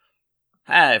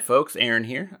Hi, folks. Aaron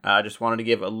here. I just wanted to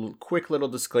give a quick little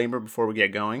disclaimer before we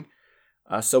get going.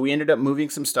 So we ended up moving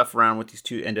some stuff around with these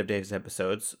two End of Days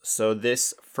episodes. So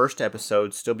this first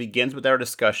episode still begins with our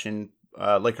discussion,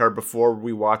 like our before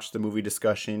we watch the movie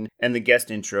discussion and the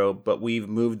guest intro, but we've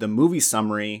moved the movie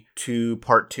summary to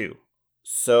part 2.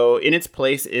 So in its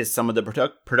place is some of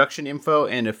the production info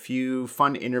and a few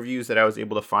fun interviews that I was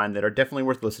able to find that are definitely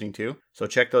worth listening to. So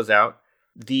check those out.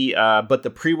 But the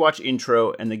pre-watch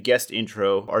intro and the guest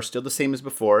intro are still the same as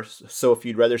before. So if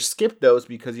you'd rather skip those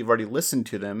because you've already listened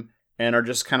to them and are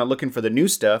just kind of looking for the new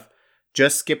stuff,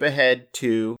 just skip ahead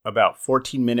to about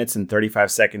 14 minutes and 35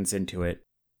 seconds into it,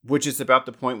 which is about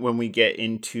the point when we get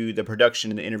into the production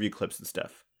and the interview clips and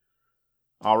stuff.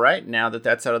 All right, now that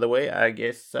that's out of the way, I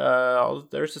guess all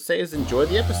there's to say is enjoy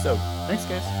the episode. Thanks,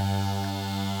 guys.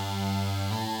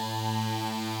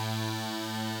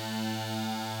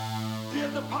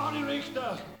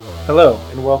 Hello,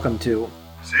 and welcome to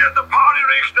See you at the party,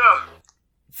 Richter!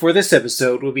 For this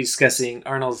episode, we'll be discussing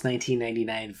Arnold's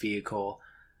 1999 vehicle,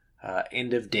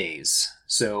 End of Days.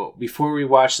 So, before we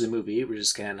watch the movie, we're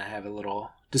just going to have a little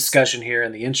discussion here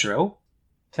in the intro.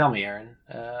 Tell me, Aaron,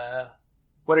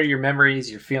 what are your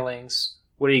memories, your feelings?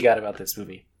 What do you got about this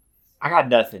movie? I got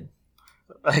nothing.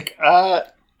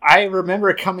 I remember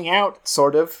it coming out,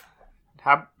 sort of.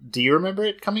 Do you remember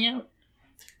it coming out?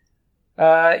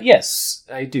 Yes,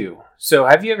 I do. So,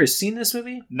 have you ever seen this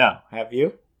movie? No. Have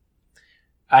you?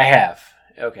 I have.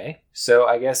 Okay. So,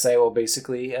 I guess I will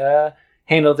basically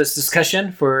handle this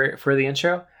discussion for the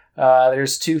intro.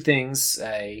 There's two things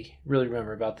I really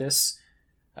remember about this.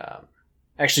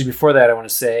 Actually, before that, I want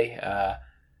to say,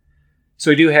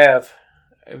 so I do have,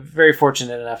 very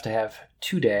fortunate enough to have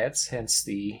two dads, hence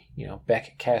the,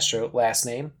 Beck Castro last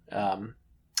name.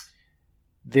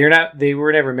 They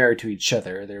were never married to each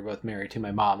other. They were both married to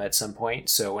my mom at some point.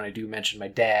 So when I do mention my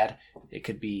dad, it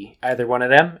could be either one of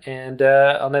them, and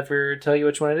I'll never tell you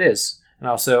which one it is. And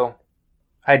also,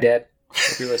 hi, Dad,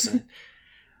 if you're listening.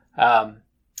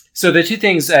 So the two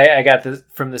things I got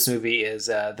from this movie is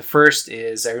the first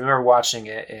is I remember watching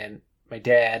it, and my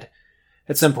dad,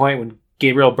 at some point when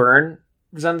Gabriel Byrne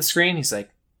was on the screen, he's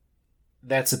like,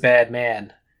 "That's a bad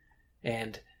man,"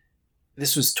 and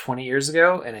this was 20 years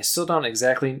ago, and I still don't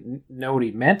exactly know what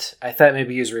he meant. I thought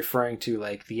maybe he was referring to,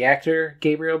 like, the actor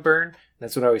Gabriel Byrne.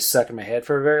 That's what always stuck in my head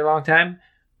for a very long time.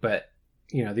 But,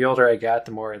 the older I got,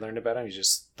 the more I learned about him. He's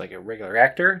just, like, a regular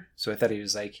actor. So I thought he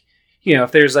was, like,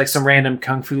 if there's, like, some random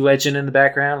kung fu legend in the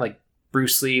background, like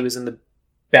Bruce Lee was in the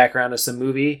background of some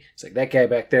movie, it's like, that guy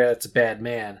back there, that's a bad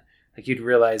man. Like, you'd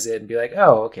realize it and be like,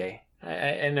 oh, okay,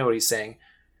 I know what he's saying.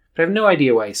 But I have no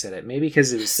idea why he said it. Maybe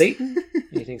because it was Satan?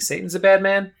 You think Satan's a bad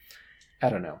man? I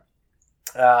don't know.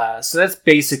 So that's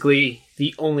basically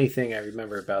the only thing I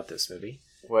remember about this movie.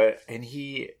 What? And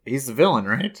he's the villain,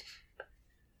 right?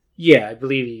 Yeah, I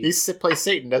believe he plays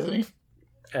Satan, doesn't he?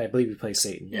 I believe he plays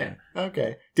Satan. Yeah.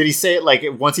 Okay. Did he say it like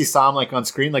once he saw him like on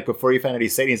screen, like before he found out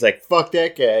he's Satan? He's like, "Fuck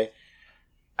that guy."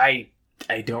 I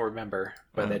don't remember,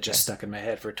 but that just stuck in my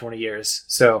head for 20 years.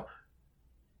 So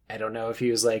I don't know if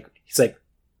he's like.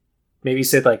 Maybe he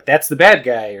said, like, "That's the bad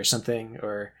guy," or something,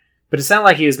 but it sounded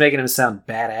like he was making him sound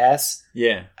badass.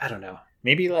 Yeah. I don't know.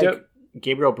 Maybe,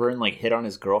 Gabriel Byrne, like, hit on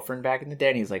his girlfriend back in the day,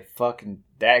 and he's like, "Fucking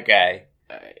that guy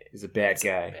is a bad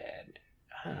guy."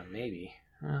 Maybe.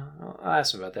 I'll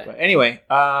ask him about that. But anyway,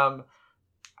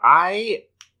 I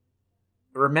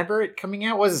remember it coming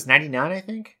out, was it 99, I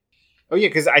think? Oh, yeah,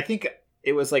 because I think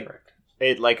it was, like, correct.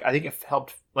 I think it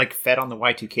helped, like, fed on the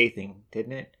Y2K thing,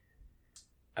 didn't it?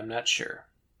 I'm not sure.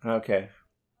 Okay.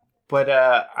 But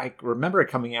I remember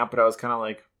it coming out, but I was kind of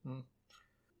like,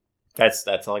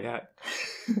 That's all I got.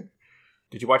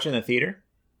 Did you watch it in the theater?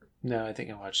 No, I think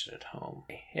I watched it at home.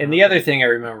 And the other thing I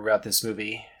remember about this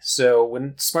movie, so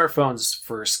when smartphones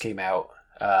first came out,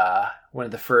 one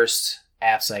of the first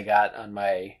apps I got on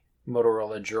my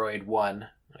Motorola Droid 1,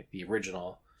 like the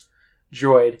original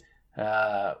Droid,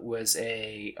 was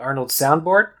a Arnold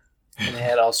soundboard. And it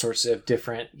had all sorts of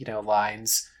different,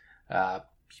 lines.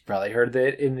 You probably heard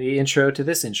it in the intro to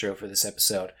this intro for this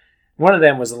episode. One of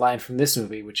them was a line from this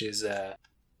movie, which is, Want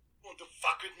to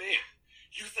fuck with me?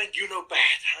 You think you know bad,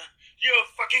 huh? You're a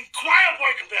fucking choir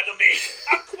boy compared to me!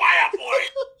 A choir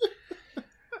boy!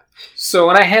 So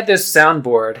when I had this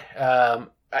soundboard,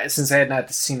 since I had not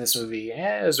seen this movie,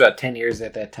 it was about 10 years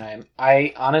at that time,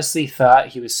 I honestly thought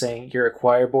he was saying, "You're a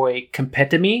choir boy, compete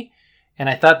to me," and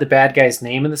I thought the bad guy's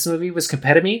name in this movie was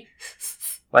Competimi.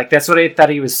 Like, that's what I thought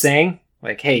he was saying.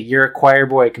 Like, "Hey, you're a choir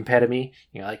boy, Competimi."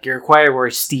 Like, "You're a choir boy,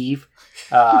 Steve."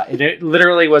 It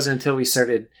literally wasn't until we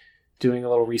started doing a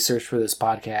little research for this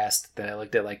podcast that I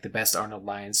looked at like the best Arnold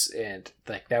lines, and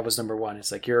like that was number one.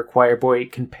 It's like, you're a choir boy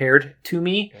compared to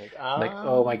me. Like,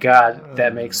 oh my God,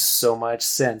 that makes so much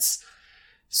sense.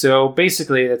 So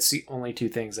basically, that's the only two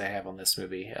things I have on this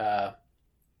movie. There's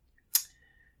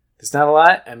not a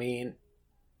lot. I mean,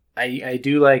 I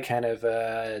do like kind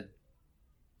of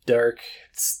dark,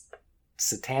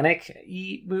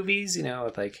 satanic-y movies, you know,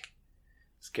 with like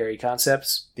scary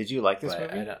concepts. Did you like this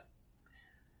movie?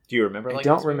 Do you remember? I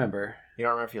don't remember. You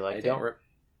don't remember if you liked it?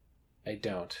 I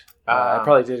don't. I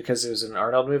probably did because it was an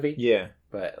Arnold movie. Yeah,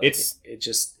 but like, it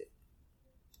just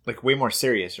like way more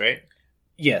serious, right?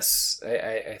 Yes,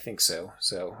 I think so.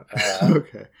 So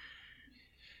okay.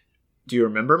 Do you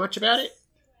remember much about it?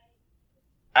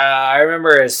 I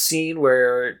remember a scene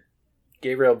where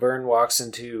Gabriel Byrne walks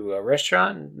into a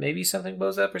restaurant and maybe something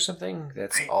blows up or something.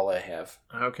 That's all I have.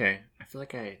 Okay. I feel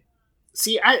like I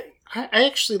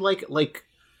actually like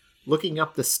looking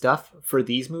up the stuff for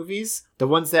these movies. The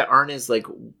ones that aren't as like,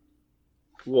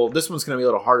 well, this one's going to be a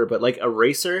little harder, but like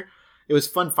Eraser, it was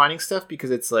fun finding stuff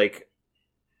because it's like,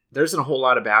 there isn't a whole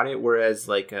lot about it. Whereas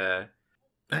like,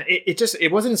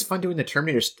 it wasn't as fun doing the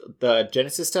Terminator, the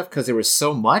Genesis stuff, because there was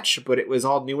so much, but it was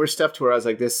all newer stuff to where I was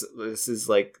like, this is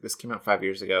like, this came out 5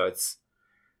 years ago. It's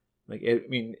like, I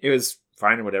mean, it was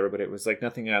fine or whatever, but it was like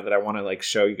nothing that I want to like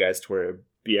show you guys to where it'd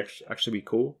be actually be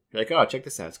cool. You're like, oh, check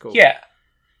this out, it's cool. Yeah,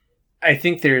 I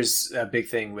think there's a big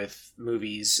thing with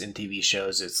movies and TV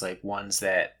shows. It's like ones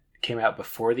that came out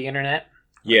before the internet.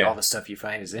 Like all the stuff you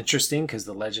find is interesting because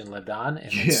the legend lived on,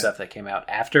 and then stuff that came out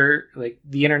after like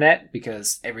the internet,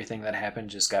 because everything that happened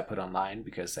just got put online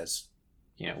because that's,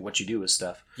 you know, what you do with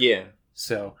stuff. Yeah.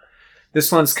 So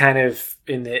this one's kind of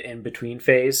in the in between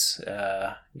phase.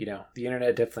 You know, the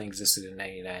internet definitely existed in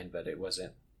 '99, but it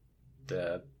wasn't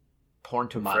the porn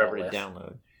took forever to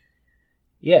download.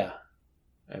 Yeah,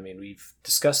 I mean, we've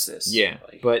discussed this. Yeah,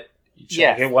 like, but you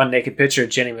get one naked picture of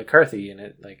Jenny McCarthy, and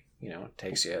it like, you know, it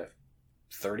takes you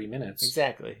 30 minutes.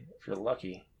 Exactly. If you're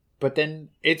lucky. But then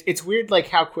it's weird like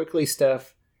how quickly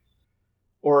stuff,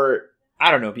 or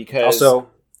I don't know, because also,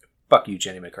 fuck you,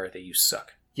 Jenny McCarthy, you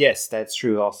suck. Yes, that's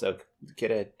true. Also,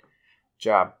 get a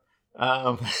job.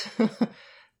 But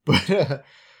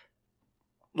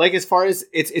like as far as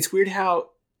it's weird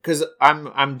how, because I'm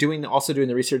also doing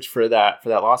the research for that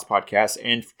Lost podcast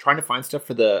and trying to find stuff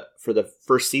for the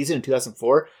first season in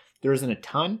 2004. There isn't a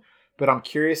ton. But I'm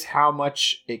curious how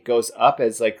much it goes up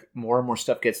as like more and more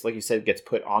stuff gets, like you said, gets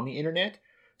put on the internet.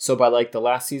 So by like the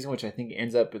last season, which I think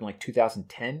ends up in like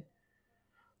 2010,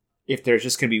 if there's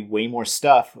just going to be way more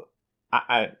stuff,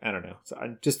 I don't know. So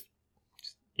I'm just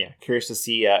curious to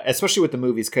see, especially with the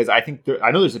movies, because I think I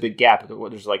know there's a big gap.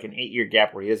 There's like an 8-year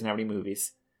gap where he doesn't have any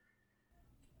movies.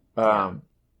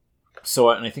 So,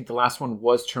 and I think the last one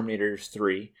was Terminator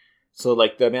 3. So,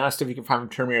 like, the amount of stuff you can find from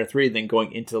Terminator 3 then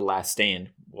going into The Last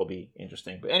Stand will be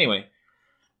interesting. But anyway,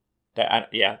 I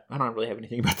don't really have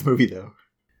anything about the movie, though.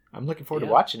 I'm looking forward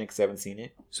to watching it because I haven't seen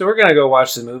it. So we're going to go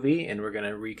watch the movie, and we're going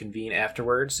to reconvene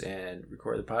afterwards and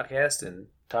record the podcast and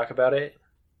talk about it.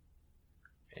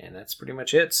 And that's pretty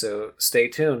much it. So stay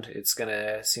tuned. It's going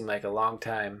to seem like a long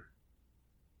time,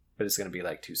 but it's going to be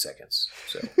like 2 seconds.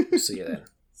 So we'll see you then.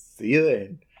 See you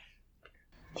then.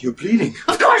 You're bleeding.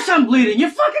 Of course I'm bleeding. You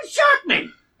fucking shot me.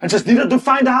 I just needed to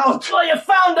find out. Well, you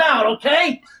found out,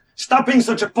 okay? Stop being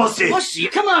such a pussy. Pussy,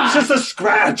 come on. It's just a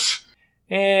scratch.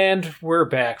 And we're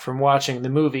back from watching the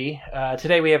movie.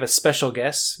 Today we have a special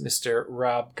guest, Mr.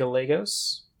 Rob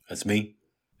Gallegos. That's me.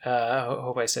 I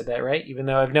hope I said that right, even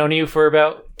though I've known you for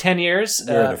about 10 years.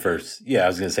 We're on a first. Yeah, I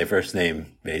was going to say first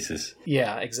name basis.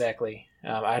 Yeah, exactly.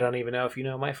 I don't even know if you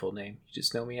know my full name. You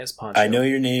just know me as Poncho. I know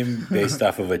your name based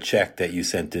off of a check that you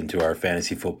sent into our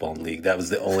fantasy football league. That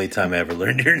was the only time I ever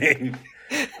learned your name.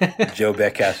 Joe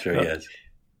Beck Castro, yes.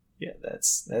 Yeah,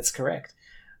 that's correct.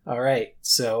 All right.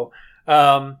 So,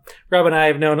 Rob and I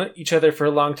have known each other for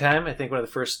a long time. I think one of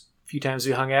the first few times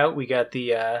we hung out, we got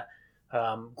the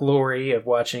glory of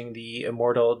watching the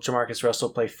immortal Jamarcus Russell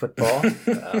play football.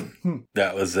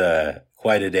 That was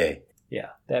quite a day. Yeah,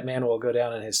 that man will go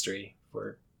down in history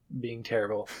for being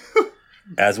terrible.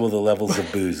 As will the levels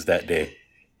of booze that day.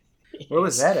 Where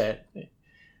was that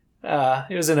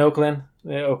at? It was in Oakland,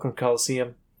 the Oakland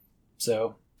Coliseum.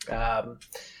 So,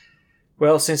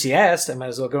 well, since you asked, I might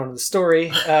as well go into the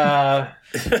story.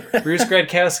 Bruce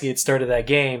Gradkowski had started that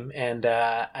game, and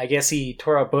I guess he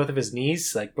tore out both of his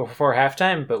knees like before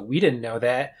halftime, but we didn't know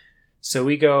that. So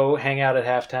we go hang out at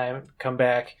halftime, come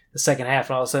back the second half,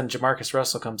 and all of a sudden Jamarcus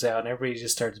Russell comes out, and everybody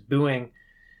just starts booing.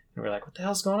 And we're like, what the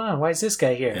hell's going on? Why is this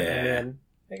guy here? Yeah. And then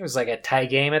I think it was like a tie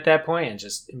game at that point, and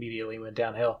just immediately went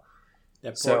downhill.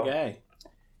 That poor guy.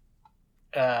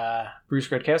 Bruce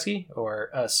Gradkowski or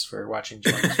us for watching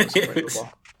Jamarcus Russell play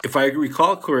football? If I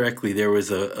recall correctly, there was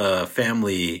a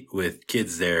family with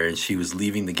kids there, and she was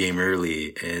leaving the game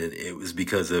early, and it was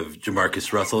because of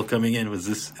Jamarcus Russell coming in. Is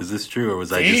this true, or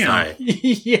was I just high?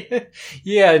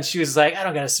 yeah, and she was like, "I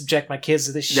don't gotta subject my kids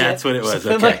to this shit." That's what it was.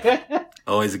 Something Okay, like that.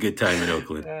 always a good time in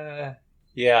Oakland.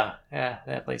 Yeah,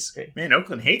 that place is great. Man,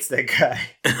 Oakland hates that guy.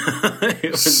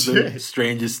 It was the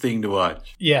strangest thing to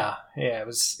watch. Yeah, it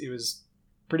was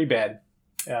pretty bad.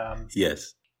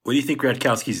 Yes. What do you think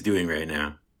Gradkowski's doing right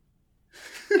now?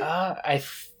 I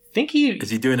think he Is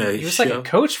he doing a was show? like a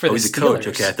coach for the he's a Steelers. coach.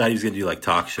 Okay, I thought he was going to do like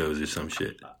talk shows or some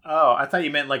shit. Oh, I thought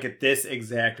you meant like at this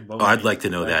exact moment. Oh, I'd like to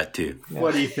know that too.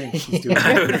 What do you think he's doing?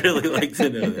 I would really like to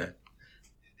know that.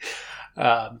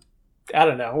 I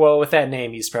don't know. Well, with that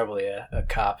name, he's probably a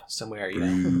cop somewhere, you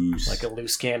know, Bruce. like a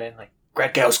loose cannon, like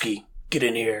Gradkowski, get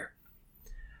in here.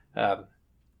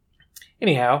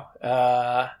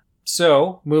 Anyhow,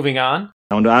 so moving on.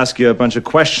 I want to ask you a bunch of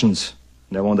questions,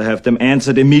 and I want to have them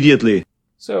answered immediately.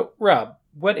 So, Rob,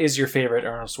 what is your favorite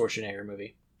Arnold Schwarzenegger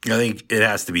movie? I think it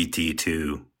has to be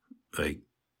T2. Like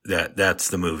that's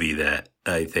the movie that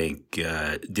I think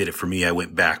did it for me. I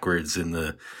went backwards in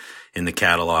the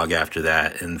catalog after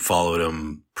that and followed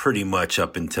him pretty much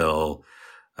up until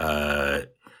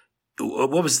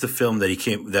what was the film that he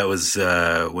came? That was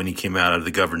when he came out of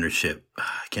the governorship.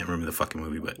 I can't remember the fucking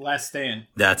movie, but Last Stand.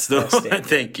 that's the Last one. Stand.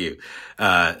 Thank you.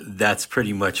 That's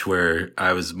pretty much where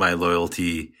my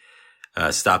loyalty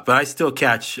stopped. But I still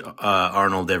catch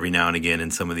Arnold every now and again in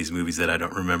some of these movies that I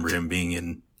don't remember him being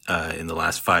in the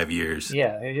last 5 years.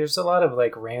 Yeah, there's a lot of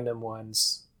like random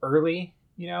ones early,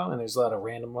 you know, and there's a lot of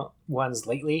random ones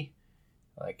lately.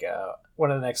 Like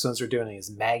one of the next ones we're doing is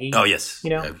Maggie. Oh yes,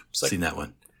 You know, I've it's like- seen that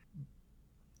one.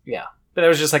 Yeah, but that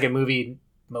was just like a movie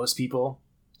most people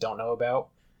don't know about,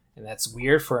 and that's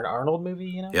weird for an Arnold movie,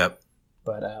 you know. Yep.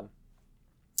 But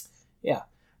yeah.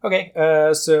 Okay.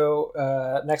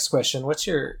 So next question: what's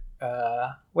an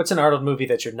Arnold movie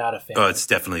that you're not a fan? Oh, of? it's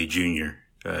definitely Junior.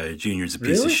 Junior's a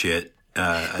piece Really? of shit.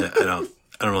 I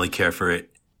don't really care for it.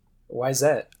 Why is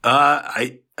that?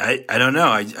 I don't know.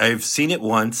 I've seen it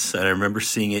once, and I remember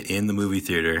seeing it in the movie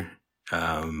theater,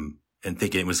 and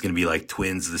thinking it was going to be like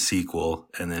Twins, the sequel,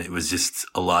 and then it was just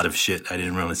a lot of shit I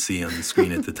didn't want to see on the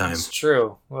screen at the time. It's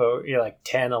true. Well, you're like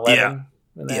 10, 11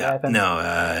 when that happened. No,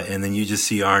 and then you just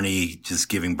see Arnie just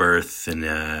giving birth, and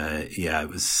it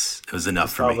was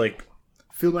enough for I me. was like,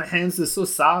 feel my hands, they're so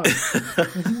solid.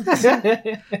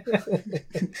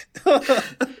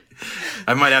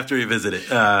 I might have to revisit it.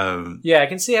 Yeah, I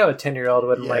can see how a 10-year-old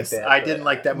wouldn't like Yes, that. I but- didn't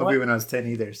like that movie What? when I was 10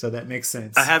 either, so that makes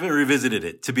sense. I haven't revisited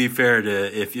it. To be fair,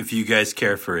 if you guys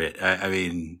care for it, I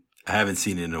mean, I haven't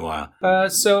seen it in a while.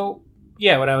 So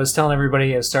yeah, when I was telling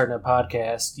everybody I was starting a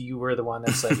podcast, you were the one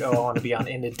that's like, "Oh, I want to be on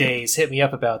End of Days." Hit me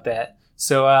up about that.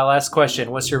 So last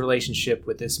question: what's your relationship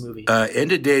with this movie?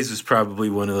 End of Days was probably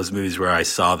one of those movies where I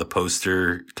saw the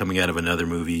poster coming out of another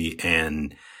movie,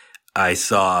 and I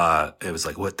saw it was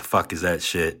like, what the fuck is that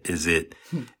shit? Is it?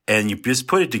 And you just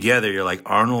put it together. You're like,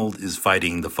 Arnold is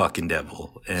fighting the fucking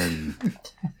devil, and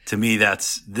to me,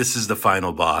 this is the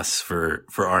final boss for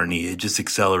Arnie. It just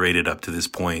accelerated up to this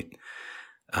point.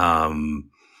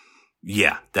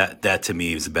 Yeah, that to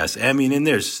me is the best. I mean, and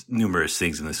there's numerous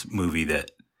things in this movie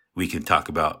that we can talk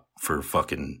about for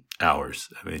fucking hours.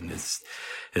 I mean,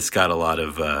 it's got a lot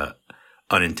of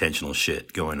unintentional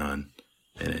shit going on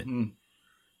in it,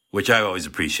 which I always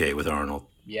appreciate with Arnold.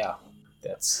 Yeah,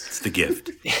 that's It's the gift.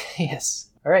 yes.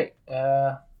 All right.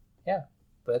 Yeah,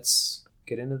 let's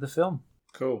get into the film.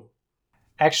 Cool.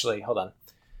 Actually, hold on.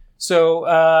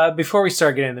 So before we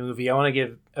start getting into the movie, I want to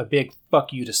give a big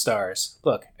fuck you to Stars.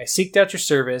 Look, I seeked out your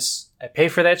service. I pay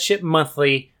for that shit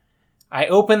monthly. I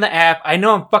open the app. I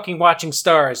know I'm fucking watching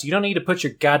Stars. You don't need to put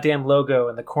your goddamn logo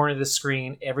in the corner of the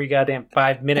screen every goddamn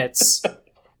 5 minutes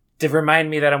to remind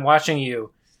me that I'm watching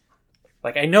you.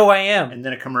 Like, I know I am. And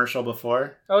then a commercial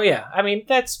before. Oh, yeah. I mean,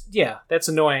 that's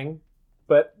annoying,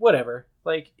 but whatever.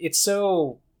 Like, it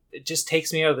just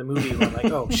takes me out of the movie when I'm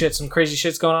like, oh shit, some crazy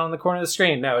shit's going on in the corner of the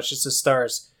screen. No, it's just a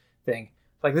Stars thing.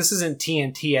 Like, this isn't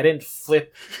TNT. I didn't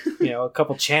flip, a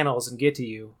couple channels and get to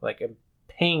you. Like, I'm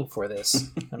paying for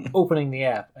this. I'm opening the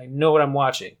app. I know what I'm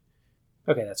watching.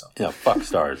 Okay, that's all. Yeah, fuck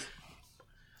Stars.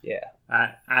 Yeah.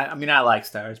 I mean, I like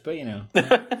Stars, but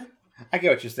I get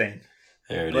what you're saying.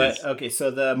 There it is. But okay, so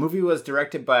the movie was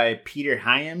directed by Peter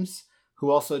Hyams, who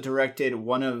also directed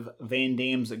one of Van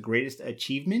Damme's greatest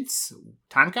achievements,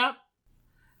 Time Cop,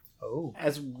 Oh.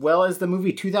 as well as the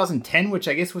movie 2010, which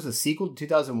I guess was a sequel to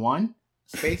 2001,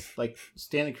 Space, like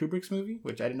Stanley Kubrick's movie,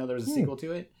 which I didn't know there was a sequel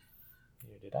to it.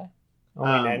 Neither did I.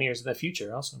 Only 9 years in the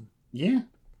future, also. Yeah.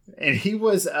 And he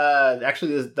was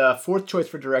actually the fourth choice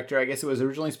for director. I guess it was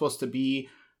originally supposed to be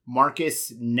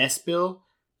Marcus Nespil,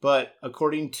 but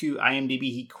according to IMDb,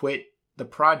 he quit the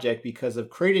project because of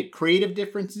creative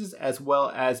differences as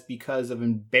well as because of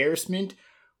embarrassment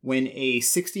when a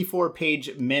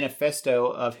 64-page manifesto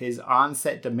of his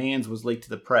on-set demands was leaked to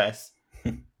the press.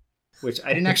 Which I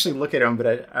didn't actually look at them,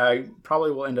 but I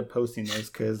probably will end up posting those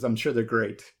because I'm sure they're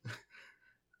great.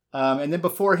 And then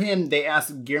before him, they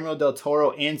asked Guillermo del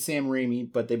Toro and Sam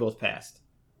Raimi, but they both passed.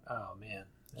 Oh, man.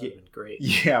 That would have been great.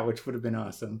 Yeah, which would have been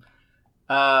awesome.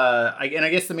 And I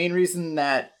guess the main reason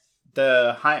that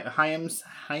the Hyams,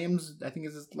 I think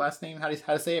is his last name, how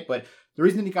to say it, but the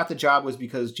reason he got the job was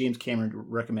because James Cameron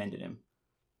recommended him,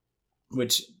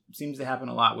 which seems to happen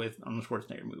a lot with Arnold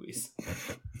Schwarzenegger movies.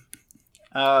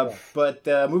 But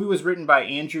the movie was written by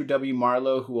Andrew W.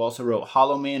 Marlowe, who also wrote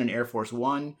Hollow Man and Air Force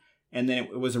One. And then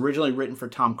it was originally written for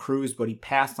Tom Cruise, but he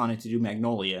passed on it to do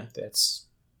Magnolia. That's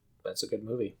a good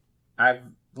movie. I've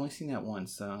only seen that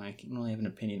once, so I can't really have an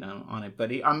opinion on it.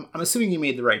 But I'm assuming he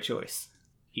made the right choice.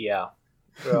 Yeah.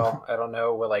 Well, I don't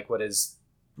know what his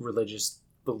religious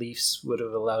beliefs would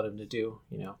have allowed him to do,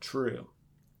 True.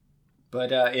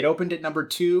 But it opened at number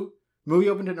 2. Movie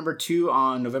opened at number 2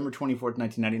 on November 24th,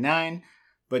 1999,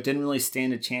 but didn't really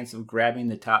stand a chance of grabbing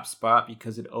the top spot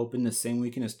because it opened the same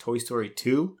weekend as Toy Story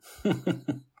 2,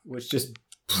 which just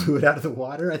blew it out of the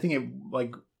water. I think it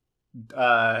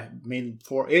made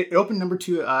it opened number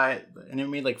 2 and it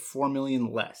made $4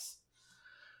 million less.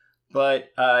 But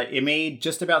it made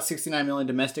just about $69 million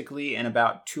domestically and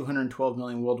about $212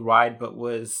 million worldwide, but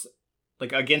was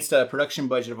against a production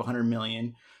budget of $100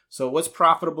 million. So it was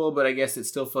profitable, but I guess it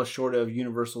still fell short of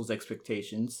Universal's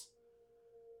expectations.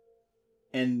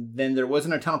 And then there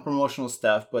wasn't a ton of promotional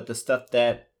stuff, but the stuff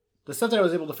that I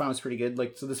was able to find was pretty good.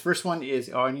 So this first one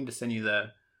is, I need to send you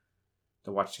the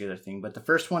watch together thing, but the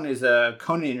first one is a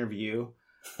Conan interview,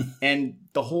 and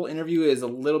the whole interview is a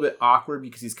little bit awkward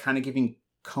because he's kind of giving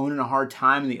Conan a hard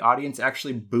time, and the audience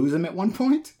actually boos him at one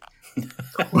point.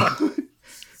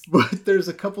 But there's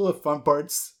a couple of fun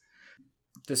parts.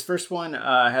 This first one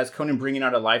has Conan bringing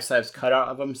out a life-size cutout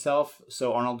of himself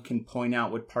so Arnold can point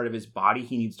out what part of his body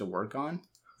he needs to work on.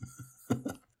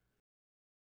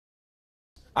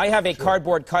 I have a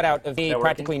cardboard cutout of me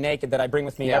practically naked that I bring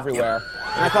with me everywhere.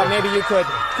 And I thought maybe you could...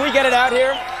 Can we get it out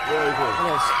here? Very good.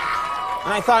 Yes.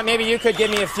 And I thought maybe you could give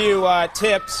me a few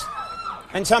tips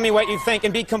and tell me what you think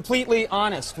and be completely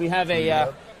honest. We have a...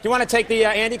 do you want to take the...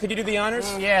 Andy, could you do the honors?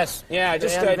 Yes. Yeah,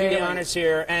 just do the honors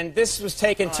here. And this was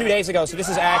taken 2 days ago, so this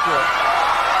is accurate.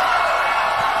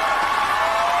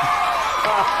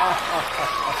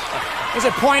 There's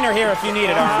a pointer here if you need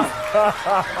it, Arnold.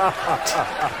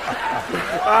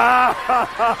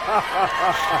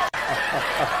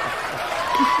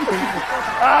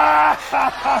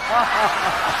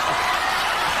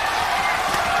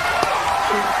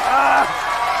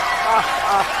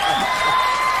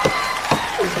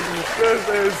 This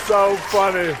is so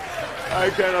funny. I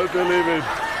cannot believe it.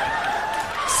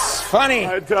 It's funny.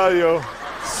 I tell you.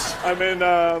 I mean,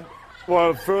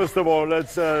 well, first of all,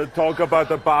 let's talk about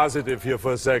the positive here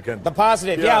for a second. The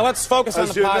positive. Yeah, let's focus on the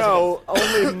positive. As you know,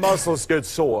 only muscles get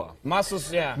sore.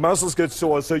 Muscles, yeah. Muscles get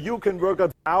sore, so you can work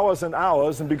out hours and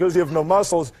hours, and because you have no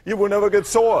muscles, you will never get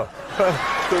sore.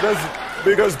 So that's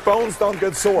because bones don't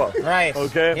get sore. Right.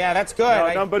 Okay? Yeah, that's good.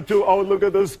 Now, number 2, oh, look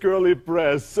at those girly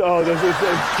breasts. Oh, this is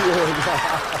so cute.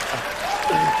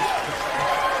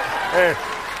 Hey,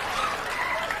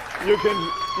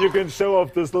 you can show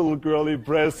off this little girly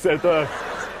breasts at the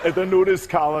nudist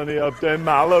colony up there in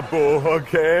Malibu,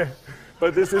 okay?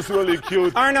 But this is really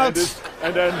cute. Arnold.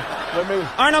 And then, let me...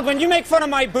 Arnold, when you make fun of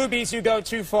my boobies, you go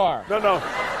too far. No.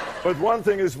 But one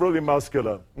thing is really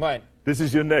muscular. What? This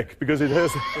is your neck, because it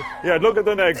has... Yeah, look at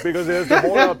the neck, because it has to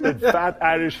hold up that fat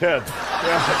Irish head.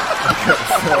 Yeah.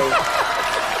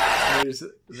 So, there's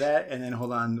that, and then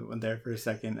hold on there for a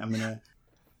second. I'm going to...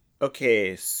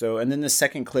 Okay, so, and then the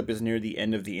second clip is near the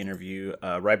end of the interview.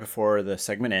 Right before the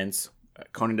segment ends,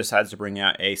 Conan decides to bring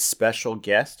out a special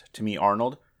guest to meet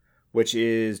Arnold, which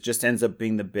just ends up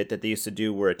being the bit that they used to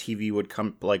do where a TV would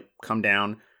come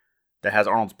down that has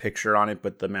Arnold's picture on it,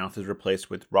 but the mouth is replaced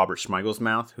with Robert Schmeigel's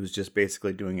mouth, who's just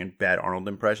basically doing a bad Arnold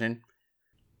impression.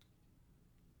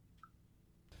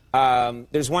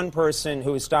 There's one person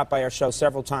who has stopped by our show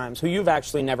several times, who you've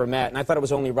actually never met, and I thought it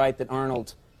was only right that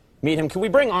Arnold meet him. Can we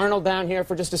bring Arnold down here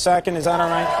for just a second? Is that all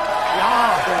right? All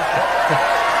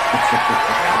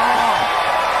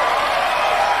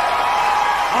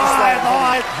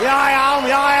right. Here I am.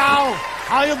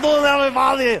 How you doing,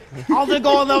 everybody? How's it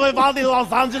going, everybody? Los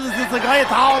Angeles is a great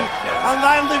town, and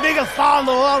I'm the biggest star in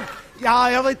the world. Yeah,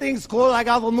 everything's cool. I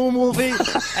got a new movie.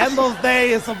 End of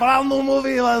day. It's a brand new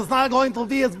movie. It's not going to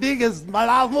be as big as my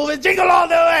last movie. Jingle all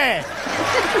the way.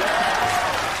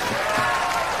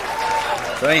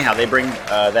 So anyhow, they bring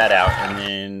that out, and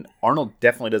then Arnold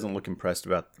definitely doesn't look impressed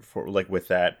with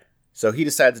that. So he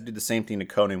decides to do the same thing to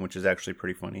Conan, which is actually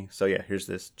pretty funny. So yeah, here's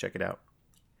this. Check it out.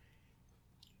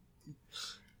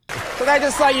 But I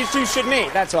just thought you two should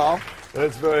meet, that's all.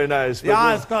 That's very nice.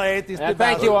 Yeah, it's great.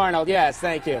 Thank you, Arnold. Yes,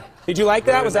 thank you. Did you like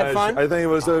that? Was that fun? I think it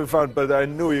was very fun, but I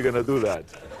knew you were going to do that.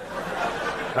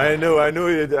 I knew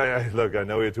you. Look, I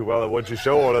know you too well. I watch your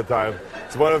show all the time.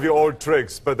 It's one of your old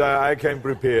tricks, but I came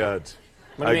prepared.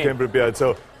 I came prepared.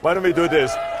 So why don't we do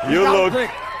this? You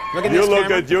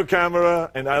look at your camera,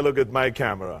 and I look at my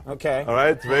camera. Okay. All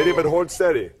right? Ready? But hold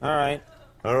steady. All right.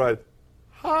 All right.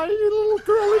 Hi, you little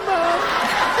girly man.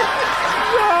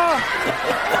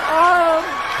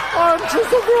 I'm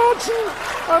just a virgin.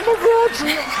 I'm a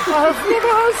virgin. I've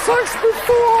never had sex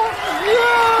before.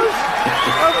 Yes.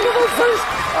 I've never sex.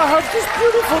 I have just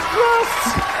beautiful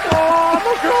breasts. Oh, I'm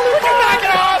a girly man. Knock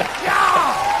it off.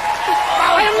 Yeah.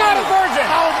 I am not a virgin.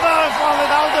 That was very funny.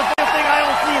 That was the first thing I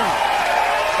ever seen.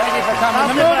 Thank you for coming.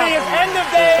 The movie is End of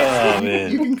Days. Oh,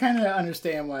 man. You can kind of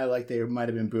understand why they might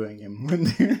have been booing him when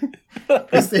they're.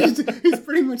 He's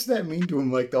pretty much that mean to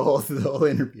him the whole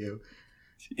interview.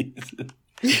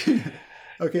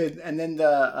 Okay, and then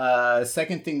the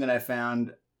second thing that I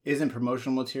found isn't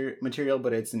promotional material,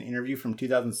 but it's an interview from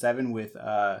 2007 with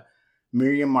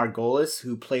Miriam Margolyes,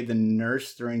 who played the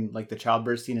nurse during the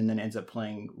childbirth scene, and then ends up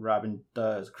playing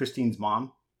Christine's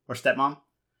mom or stepmom.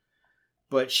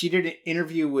 But she did an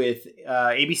interview with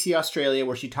ABC Australia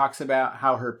where she talks about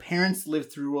how her parents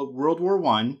lived through World War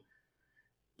I.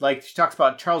 She talks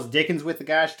about Charles Dickens with the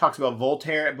guy. She talks about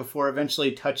Voltaire before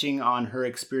eventually touching on her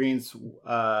experience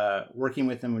working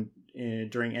with him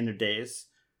during End of Days.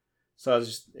 So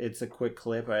it's a quick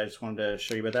clip. I just wanted to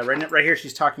show you about that. Right here,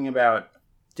 she's talking about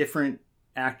different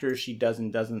actors she does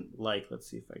and doesn't like. Let's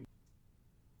see if I can.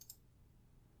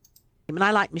 And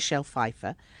I like Michelle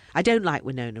Pfeiffer. I don't like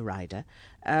Winona Ryder.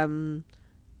 And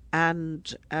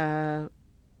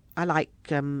I like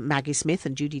Maggie Smith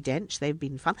and Judi Dench. They've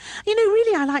been fun.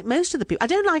 Really, I like most of the people. I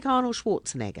don't like Arnold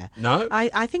Schwarzenegger. No?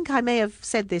 I think I may have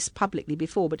said this publicly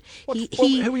before, but who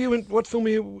were you in? What film were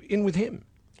you in with him?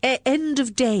 End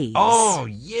of Days. Oh,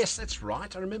 yes, that's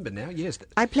right. I remember now, yes.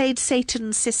 I played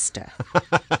Satan's sister.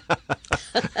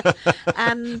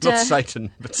 And not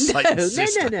Satan, but Satan's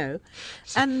sister. No.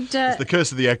 And it's the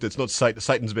curse of the actor. It's not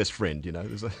Satan's best friend,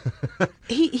 There's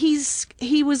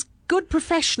he was good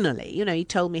professionally. He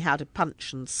told me how to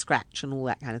punch and scratch and all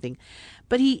that kind of thing.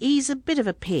 But he's a bit of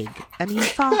a pig, and he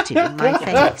farted in my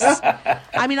face.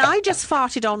 I just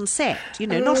farted on set,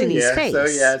 not in his face. So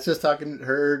it's just talking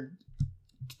her.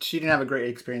 She didn't have a great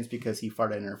experience because he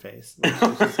farted in her face, which is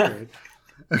just great.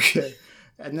 Okay.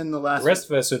 And then the rest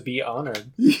of us would be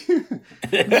honored.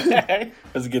 I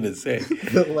was going to say.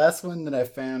 The last one that I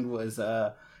found was,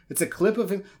 it's a clip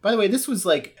of him. By the way, this was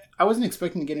I wasn't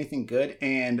expecting to get anything good.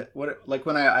 And when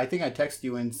I think I texted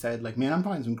you and said, man, I'm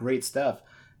finding some great stuff.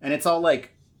 And it's all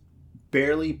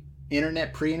barely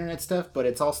pre-internet stuff, but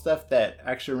it's all stuff that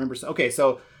actually remembers. Okay,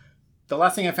 so the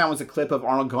last thing I found was a clip of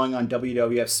Arnold going on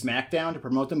WWF SmackDown to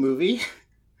promote the movie.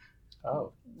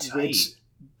 Oh, tight. Which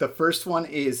the first one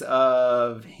is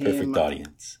of him. Perfect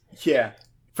audience. Yeah.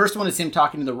 First one is him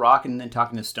talking to The Rock and then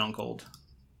talking to Stone Cold.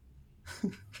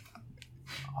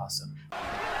 Awesome.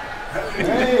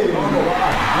 Hey, Arnold.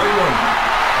 How you doing?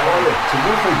 How are you?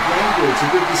 Terrific, thank you. It's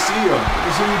good to see you. Good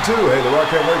to see you too. Hey, The Rock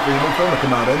can't wait for your new film to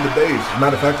come out, End of Days. As a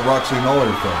matter of fact, The Rock's seen all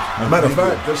your films. As a matter of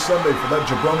fact, this Sunday for that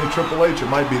jabroni Triple H, it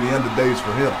might be the end of days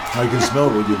for him. I can smell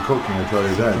what you're cooking, I tell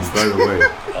you that, right away.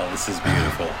 Oh, this is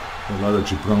beautiful. A lot of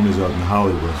jabronis out in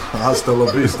Hollywood. Hasta la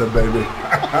vista, baby.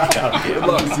 Good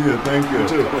luck. See you. Thank you.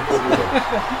 Too.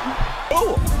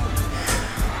 Oh!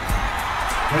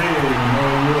 Hey, how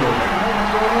are you?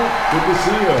 Good to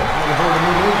see you.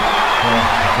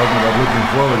 Talking about looking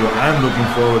forward, I'm looking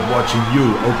forward watching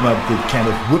you open up the can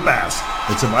of whip-ass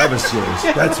at Survivor Series.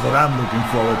 That's what I'm looking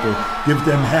forward to. Give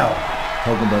them hell.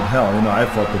 Talking about hell, I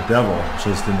fought the devil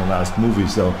just in the last movie,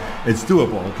 so it's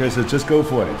doable, okay? So just go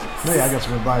for it. Hey, I got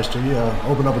some advice to you.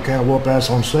 Open up a can of whoop-ass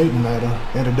on Satan at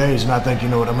End of Days, and I think you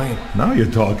know what I mean. Now you're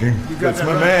talking. That's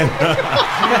my man.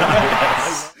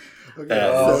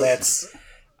 Okay, that's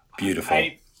beautiful.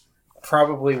 I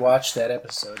probably watched that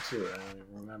episode too. I don't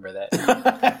even remember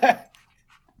that.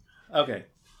 Okay,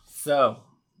 so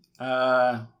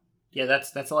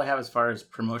that's all I have as far as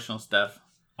promotional stuff.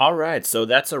 All right, so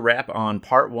that's a wrap on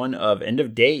part 1 of End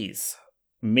of Days.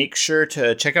 Make sure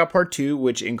to check out part 2,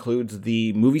 which includes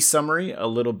the movie summary, a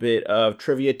little bit of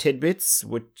trivia tidbits,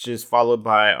 which is followed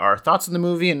by our thoughts on the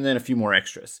movie, and then a few more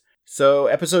extras. So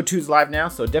episode 2 is live now,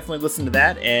 so definitely listen to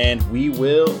that, and we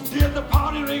will... Get the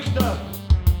party rigged up.